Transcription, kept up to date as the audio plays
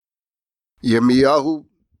Yirmiyahu,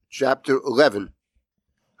 chapter 11.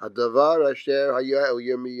 Hadavar asher haya el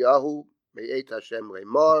Yirmiyahu me'et Hashem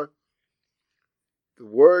lemar. The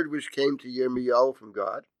word which came to Yirmiyahu from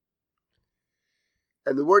God.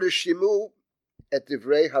 And the word is Shimu et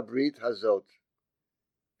divrei habrit hazot.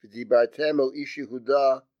 V'dibartem el ish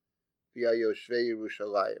Yehuda v'ayoshvei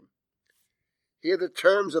Yerushalayim. Here are the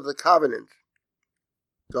terms of the covenant.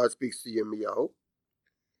 God speaks to Yirmiyahu.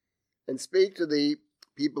 And speak to the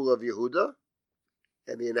people of Yehuda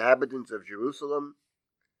and the inhabitants of Jerusalem.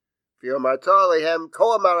 V'yomarta alehem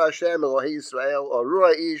kol amar Hashem Elohei Yisrael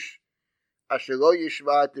orua ish asher lo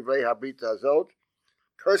yishva et divrei habrit hazot.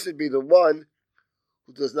 Cursed be the one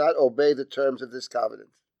who does not obey the terms of this covenant.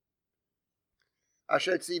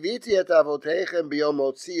 Asher tziviti et avoteichem biyom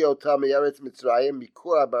motzi otam me'eretz Mitzrayim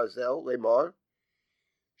mikur habarzel lemar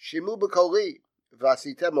shimu b'koli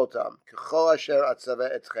v'asitem otam kechol asher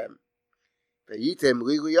atzaveh etchem v'yitem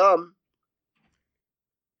li liyam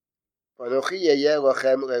v'anochi yeyeh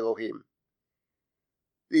lachem le'elohim.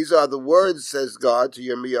 These are the words, says God to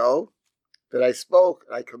Yirmiyahu, that I spoke,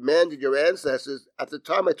 I commanded your ancestors at the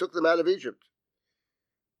time I took them out of Egypt,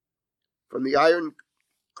 from the iron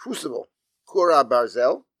crucible, Kura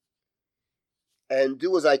Barzel, and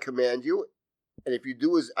do as I command you, and if you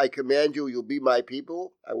do as I command you, you'll be my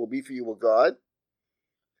people, I will be for you a God.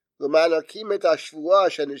 In order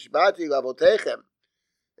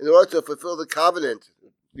to fulfill the covenant,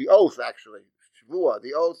 the oath actually, Shvuah,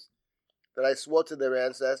 the oath that I swore to their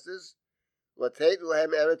ancestors, and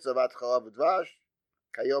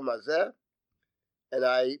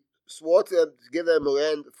I swore to them to give them a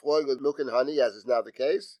land flowing with milk and honey, as is now the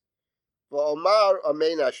case. Omar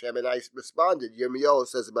Amen Hashem, and I responded, Yirmiyahu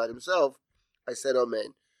says about himself, I said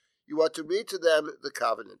Amen. You are to read to them the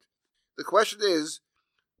covenant. The question is,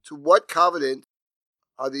 to what covenant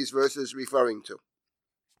are these verses referring to?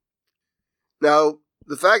 Now,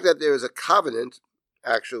 the fact that there is a covenant,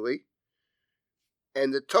 actually,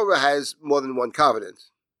 and the Torah has more than one covenant.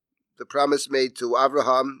 The promise made to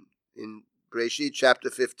Abraham in Bereshit chapter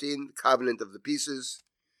 15, the covenant of the pieces.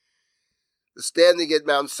 The standing at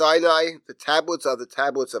Mount Sinai, the tablets are the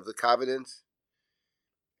tablets of the covenant.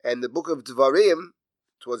 And the book of Devarim,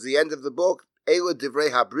 towards the end of the book, Eila Divrei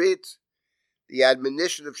Habrit, the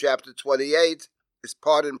admonition of chapter 28, is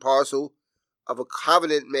part and parcel of a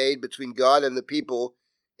covenant made between God and the people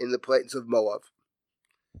in the plains of Moab.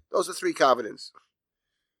 Those are three covenants.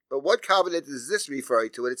 But what covenant is this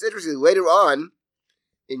referring to? And it's interesting, later on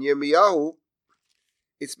in Yirmiyahu,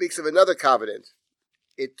 it speaks of another covenant.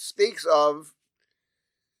 It speaks of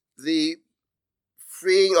the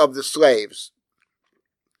freeing of the slaves.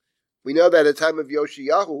 We know that at the time of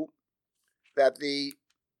Yoshiyahu, that he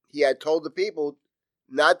had told the people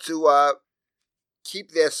not to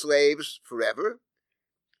keep their slaves forever,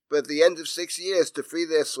 but at the end of 6 years to free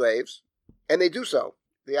their slaves. And they do so.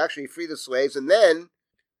 They actually free the slaves, and then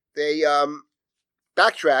they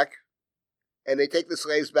backtrack and they take the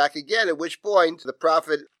slaves back again, at which point the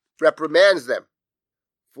prophet reprimands them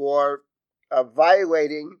for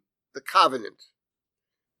violating the covenant.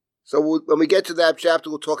 So when we get to that chapter,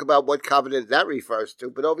 we'll talk about what covenant that refers to.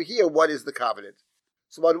 But over here, what is the covenant?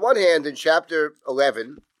 So on one hand, in chapter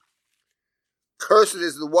 11, cursed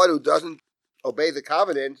is the one who doesn't obey the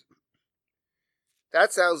covenant.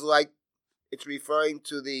 That sounds like it's referring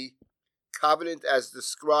to the covenant as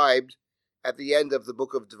described at the end of the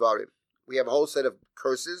book of Devarim. We have a whole set of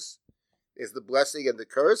curses. There's the blessing and the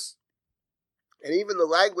curse. And even the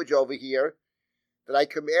language over here, that I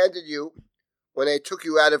commanded you when I took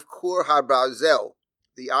you out of Kur HaBarzel,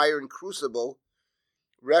 the iron crucible,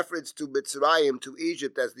 reference to Mitzrayim, to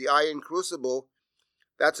Egypt as the iron crucible,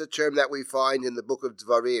 that's a term that we find in the book of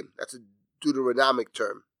Devarim. That's a Deuteronomic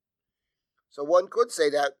term. So one could say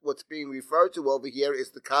that what's being referred to over here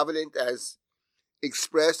is the covenant as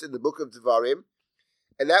expressed in the book of Devarim,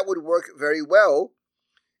 and that would work very well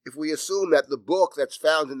if we assume that the book that's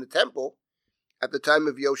found in the temple at the time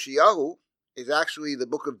of Yoshiyahu is actually the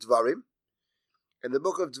book of Devarim, and the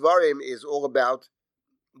book of Devarim is all about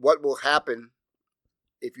what will happen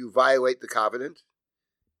if you violate the covenant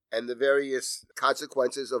and the various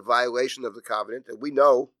consequences of violation of the covenant, and we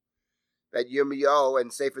know that Yirmiyahu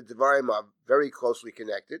and Sefer Devarim are very closely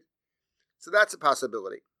connected. So that's a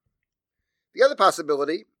possibility. The other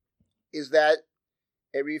possibility is that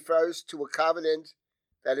it refers to a covenant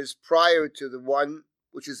that is prior to the one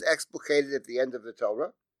which is explicated at the end of the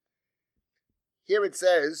Torah. Here it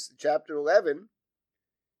says, chapter 11,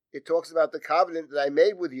 it talks about the covenant that I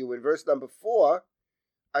made with you in verse number 4,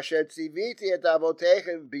 Asher tziviti et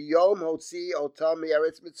avoteichem biyom hotzi otam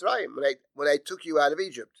me'eretz Mitzrayim, when I took you out of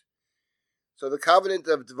Egypt. So the covenant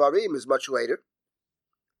of Dvarim is much later.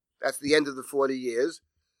 That's the end of the 40 years.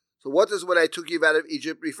 So what does when I took you out of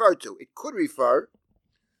Egypt refer to? It could refer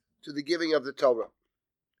to the giving of the Torah.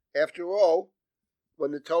 After all,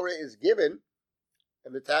 when the Torah is given,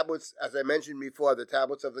 and the tablets, as I mentioned before, the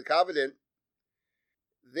tablets of the covenant,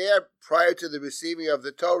 there, prior to the receiving of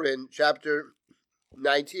the Torah in chapter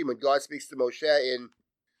 19, when God speaks to Moshe in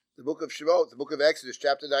the book of Shemot, the book of Exodus,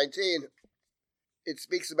 chapter 19, it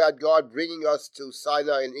speaks about God bringing us to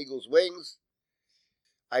Sinai in eagle's wings.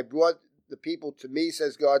 I brought the people to me,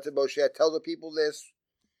 says God to Moshe, tell the people this.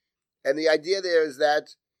 And the idea there is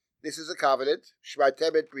that this is a covenant,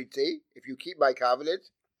 Shmartem et Briti, if you keep my covenant,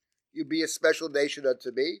 you be a special nation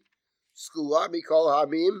unto me. Skula mikol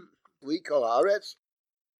hamim, li kol haaretz,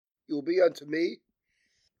 you will be unto me,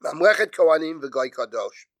 Mamlechet Kohanim v'Goy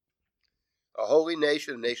Kadosh, a holy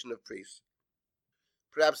nation, a nation of priests.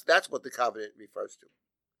 Perhaps that's what the covenant refers to,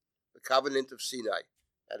 the covenant of Sinai.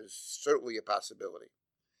 That is certainly a possibility.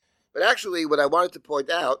 But actually, what I wanted to point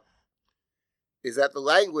out is that the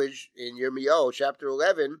language in Yirmiyahu, chapter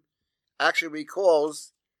 11, actually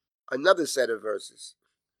recalls another set of verses.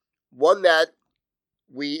 One that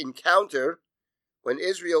we encounter when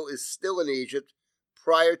Israel is still in Egypt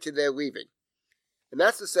prior to their leaving. And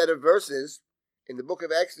that's the set of verses in the book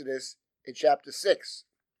of Exodus in chapter 6.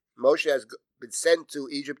 Moshe has been sent to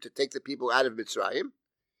Egypt to take the people out of Mitzrayim,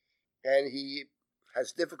 and he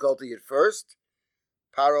has difficulty at first.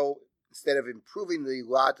 Paro, instead of improving the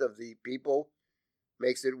lot of the people,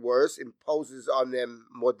 makes it worse, imposes on them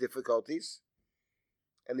more difficulties.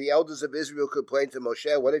 And the elders of Israel complain to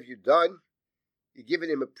Moshe, what have you done? You've given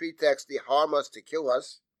him a pretext to harm us, to kill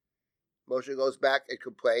us. Moshe goes back and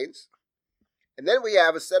complains. And then we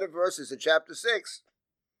have a set of verses in chapter 6.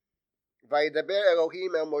 Vayidaber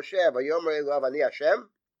Elohim el Moshe, vayomer elav ani Hashem,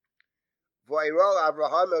 vayiro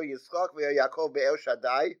Avraham el Yitzchak ve'el Yaakov be'el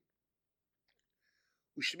Shaddai,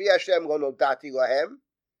 u'shmi Hashem lo nodati lahem,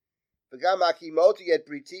 v'gam hakimoti et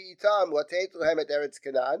briti itam lateit lahem et eretz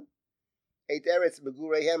Canaan, et eretz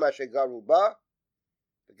megureihem asher garu ba,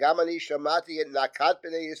 v'gam ani shamati et nakat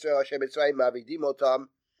b'nei Yisrael asher Mitzrayim mavidim otam,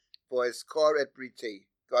 v'eskor et briti.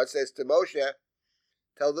 God says to Moshe,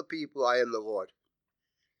 tell the people, I am the Lord.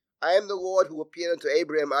 I am the Lord who appeared unto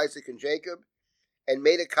Abraham, Isaac, and Jacob, and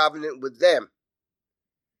made a covenant with them.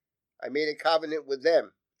 I made a covenant with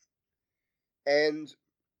them. And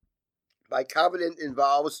my covenant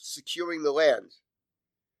involves securing the land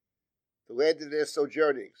of their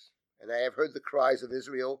sojournings. And I have heard the cries of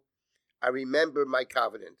Israel. I remember my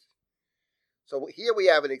covenant. So here we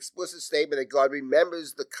have an explicit statement that God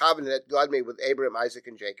remembers the covenant that God made with Abraham, Isaac,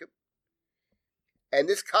 and Jacob. And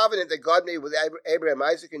this covenant that God made with Abraham,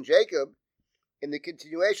 Isaac, and Jacob, in the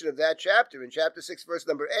continuation of that chapter, in chapter 6, verse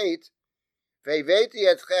number 8, Ve'iveti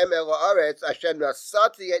etchem el haaretz asher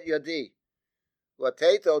nasati et yadi,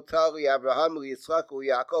 l'teito tali Avraham liYitzchak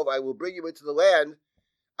u'Yaakov, I will bring you into the land,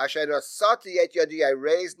 asher nasati et yadi, I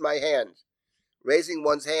raised my hand. Raising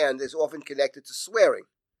one's hand is often connected to swearing,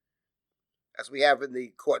 as we have in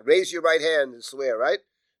the court. Raise your right hand and swear, right?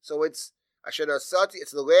 So it's Asher Nasati,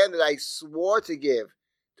 it's the land that I swore to give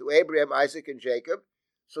to Abraham, Isaac, and Jacob.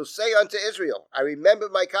 So say unto Israel, I remember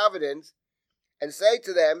my covenant, and say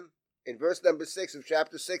to them, in verse number 6 of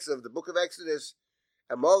chapter 6 of the book of Exodus,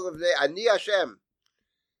 Amol of Ani Hashem,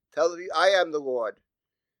 tell them, I am the Lord.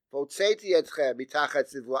 I will take you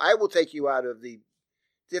out of the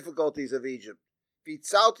difficulties of Egypt.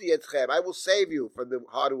 I will save you from the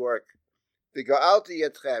hard work.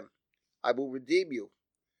 I will redeem you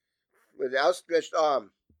with an outstretched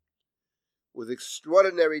arm, with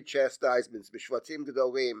extraordinary chastisements. B'shvatim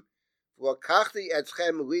gedolim, v'lakachti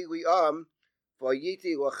etchem li li'am,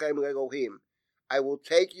 v'yiti lachem le'elohim. I will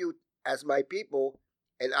take you as my people,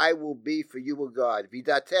 and I will be for you a God.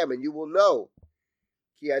 Vidatem, and you will know.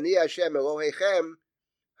 Ki ani Hashem Elohechem,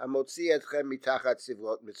 hamotzi etchem mitachat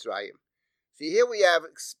sivlot Mitzrayim. See, here we have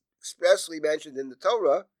expressly mentioned in the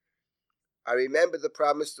Torah, I remember the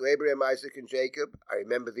promise to Abraham, Isaac, and Jacob. I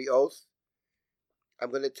remember the oath. I'm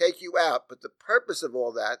going to take you out. But the purpose of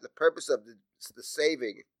all that, the purpose of the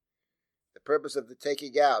saving, the purpose of the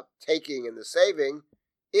taking out, taking and the saving,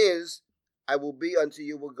 is I will be unto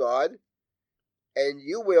you a God, and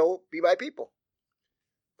you will be my people.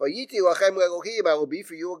 Vayiti lachem Elohim, I will be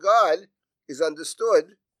for you a God, is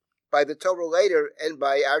understood by the Torah later and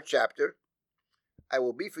by our chapter. I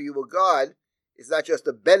will be for you a God is not just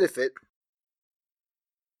a benefit,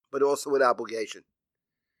 but also an obligation.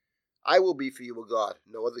 I will be for you a God,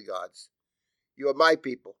 no other gods. You are my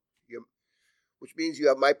people, which means you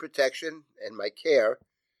have my protection and my care,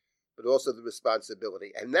 but also the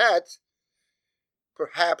responsibility. And that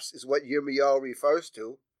perhaps is what Yirmiyahu refers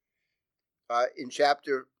to in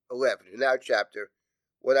chapter 11, in our chapter,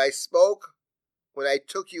 when I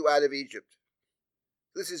took you out of Egypt.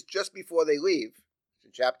 This is just before they leave. It's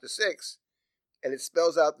in chapter 6, and it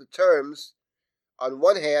spells out the terms. On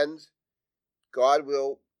one hand, God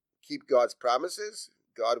will keep God's promises.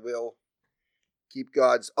 God will keep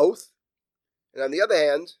God's oath. And on the other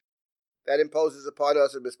hand, that imposes upon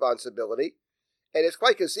us a responsibility. And it's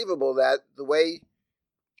quite conceivable that the way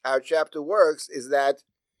our chapter works is that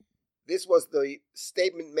this was the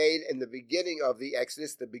statement made in the beginning of the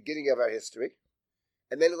Exodus, the beginning of our history.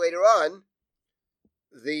 And then later on,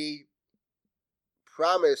 the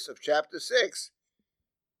promise of chapter 6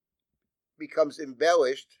 becomes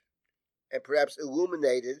embellished and perhaps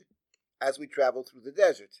illuminated as we travel through the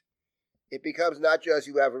desert. It becomes not just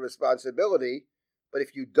you have a responsibility, but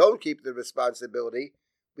if you don't keep the responsibility,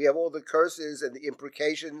 we have all the curses and the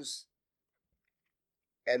imprecations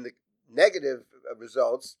and the negative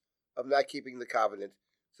results of not keeping the covenant.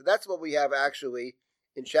 So that's what we have actually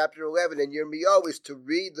in chapter 11. And Yirmiyahu is to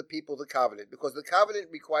read the people the covenant, because the covenant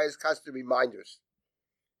requires constant reminders.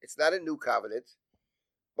 It's not a new covenant,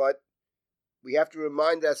 but we have to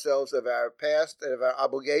remind ourselves of our past and of our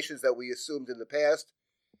obligations that we assumed in the past,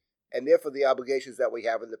 and therefore the obligations that we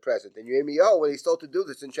have in the present. And Yirmiyahu, when he's told to do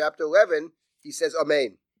this in chapter 11, he says,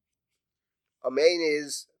 Amen. Amen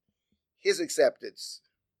is his acceptance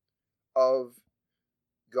of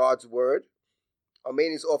God's word.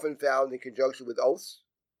 Amen is often found in conjunction with oaths.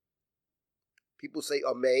 People say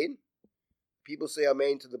Amen. People say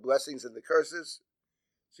Amen to the blessings and the curses.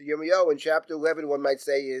 So Yirmiyahu in chapter 11, one might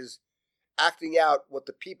say, is acting out what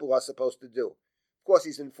the people are supposed to do. Of course,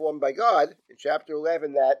 he's informed by God in chapter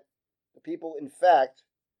 11 that the people, in fact,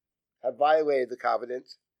 have violated the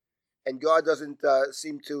covenant, and God doesn't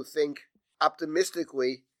seem to think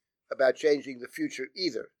optimistically about changing the future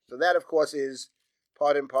either. So that, of course, is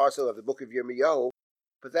part and parcel of the book of Yirmiyahu,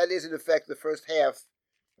 but that is, in effect, the first half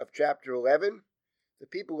of chapter 11. The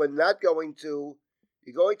people are not going to,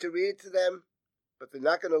 you're going to read it to them, but they're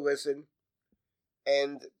not going to listen,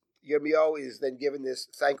 and Yirmiyahu is then given this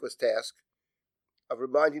thankless task of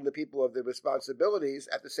reminding the people of their responsibilities,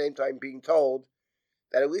 at the same time being told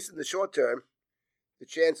that, at least in the short term, the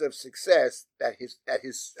chance of success, that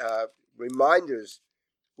his reminders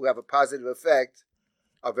will have a positive effect,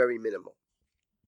 are very minimal.